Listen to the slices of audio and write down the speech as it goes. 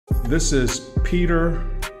This is Peter,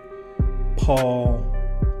 Paul,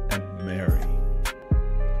 and Mary.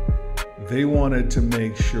 They wanted to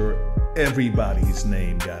make sure everybody's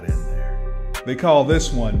name got in there. They call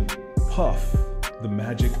this one Puff the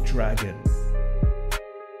Magic Dragon.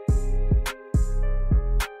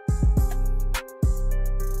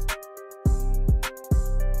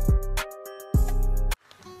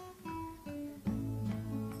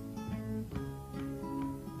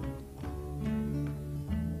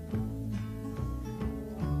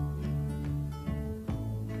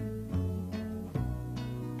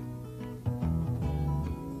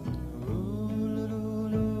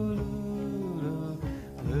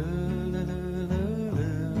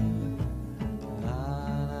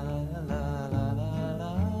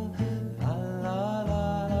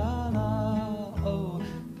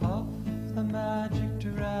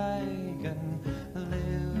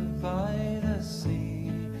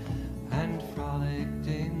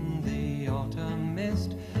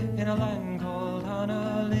 In a land called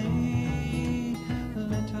Honolulu,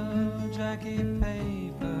 little Jackie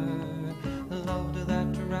Paper loved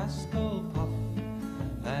that rascal Puff,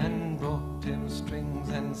 and brought him strings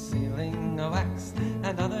and sealing wax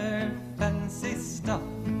and other fancy stuff.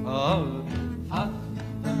 Oh, Puff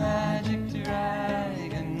the Magic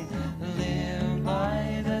Dragon lived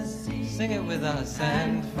by the sea. Sing it with us.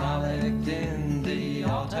 And frolicked in the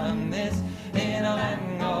autumn mist in a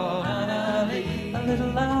land called Honolulu. A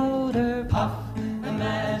little louder. Puff the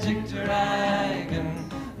Magic Dragon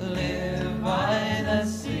lived by the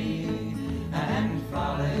sea, and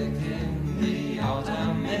frolicked in the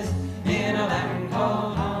autumn mist in a land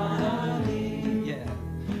called Honolulu. Yeah,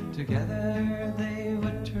 together they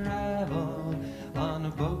would travel on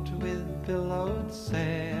a boat with billowed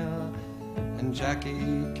sail, and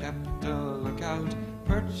Jackie kept a lookout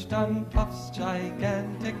perched on Puff's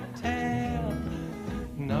gigantic tail.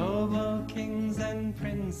 Noble kings and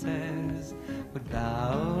princes would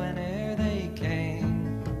bow whene'er they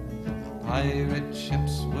came. Pirate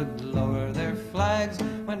ships would lower their flags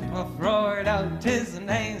when Puff roared out his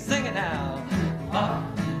name. Sing it now. Puff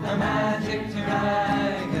the Magic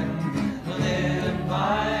Dragon lived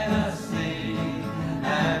by the sea,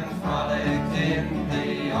 and frolicked in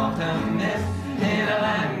the autumn mist in a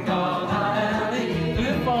land called Honolulu.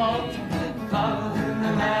 Good fault. Puff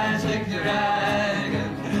the Magic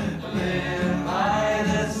Dragon lived by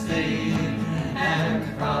the sea, and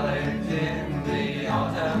frolicked in the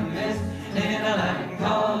autumn mist in a land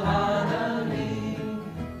called Honolulu.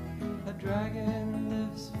 A dragon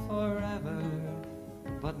lives forever,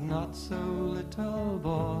 but not so little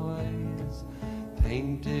boys.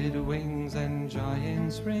 Painted wings and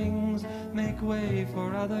giant's rings make way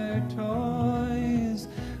for other toys.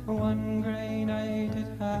 One gray night it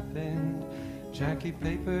happened, Jackie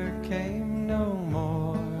Paper came no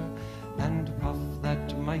more, and Puff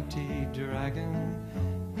that mighty dragon,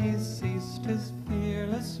 he ceased his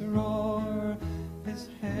fearless roar. His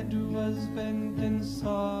head was bent in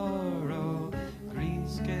sorrow, green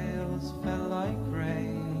scales fell like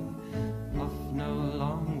rain. Puff no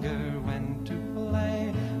longer went to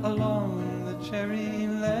play along the cherry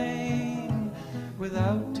lane.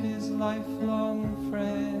 Without his lifelong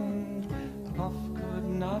friend, Puff could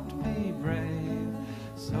not be brave.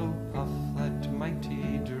 So Puff that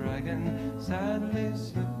mighty dragon sadly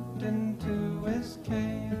slipped into his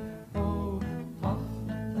cave. Oh, Puff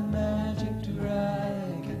the Magic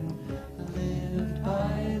Dragon lived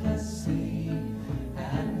by the sea,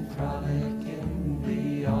 and frolicked in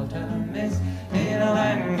the autumn mist in a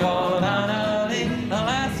land called Honolulu. The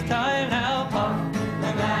last time now, Puff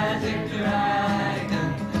the Magic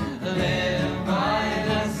Dragon lived by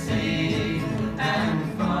the sea,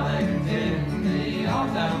 and frolicked in the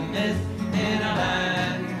autumn mist in a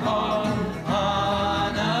land called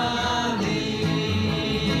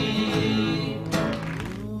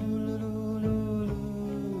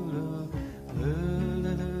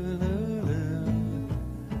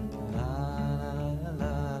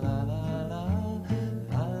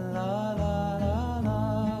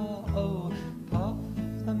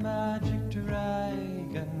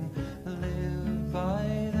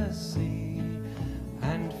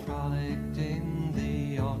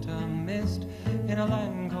in a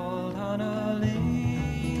land called Honolulu.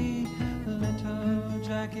 Little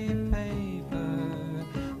Jackie Paper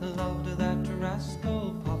loved that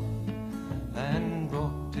rascal Puff, and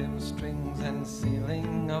brought him strings and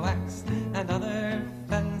sealing wax and other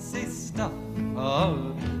fancy stuff.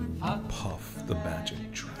 Oh, Puff the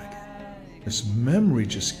Magic Dragon. His memory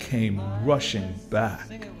just came rushing back.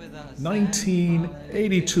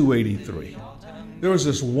 1982-83. There was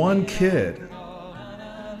this one kid.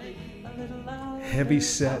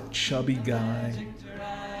 heavy-set, chubby guy.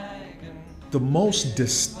 The most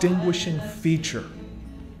distinguishing feature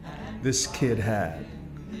this kid had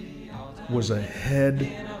was a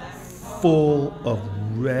head full of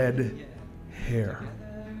red hair.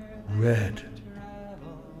 Red.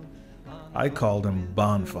 I called him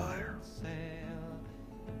Bonfire.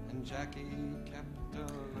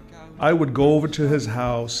 I would go over to his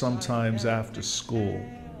house sometimes after school,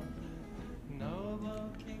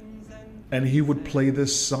 and he would play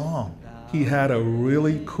this song. He had a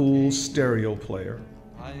really cool stereo player.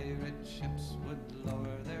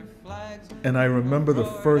 And I remember the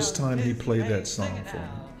first time he played that song for me.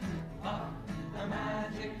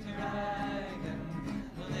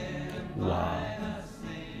 Wow.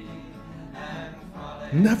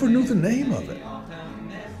 Never knew the name of it.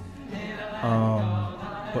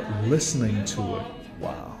 But listening to it,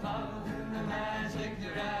 wow.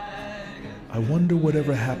 I wonder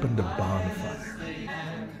whatever happened to Bonfire.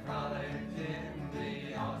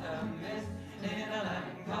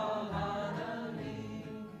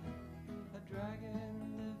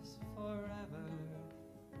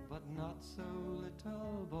 Not so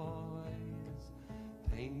little boys.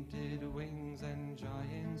 Painted wings and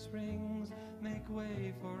giant's rings make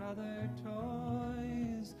way for other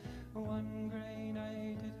toys. One gray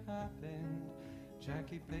night it happened,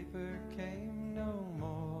 Jackie Paper came no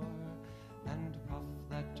more, and Puff,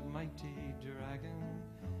 that mighty dragon,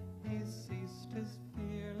 he ceased his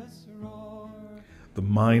fearless roar. The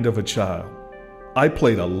mind of a child. I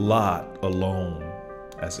played a lot alone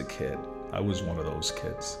as a kid. I was one of those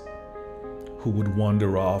kids who would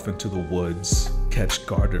wander off into the woods, catch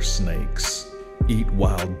garter snakes, eat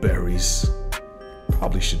wild berries.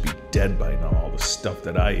 Probably should be dead by now, all the stuff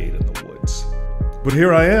that I ate in the woods. But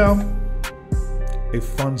here I am, a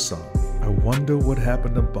fun song. I wonder what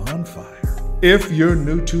happened to Bonfire. If you're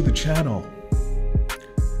new to the channel,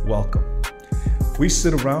 welcome. We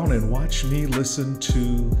sit around and watch me listen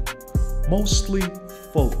to mostly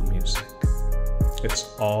folk music.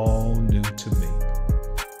 It's all new to me.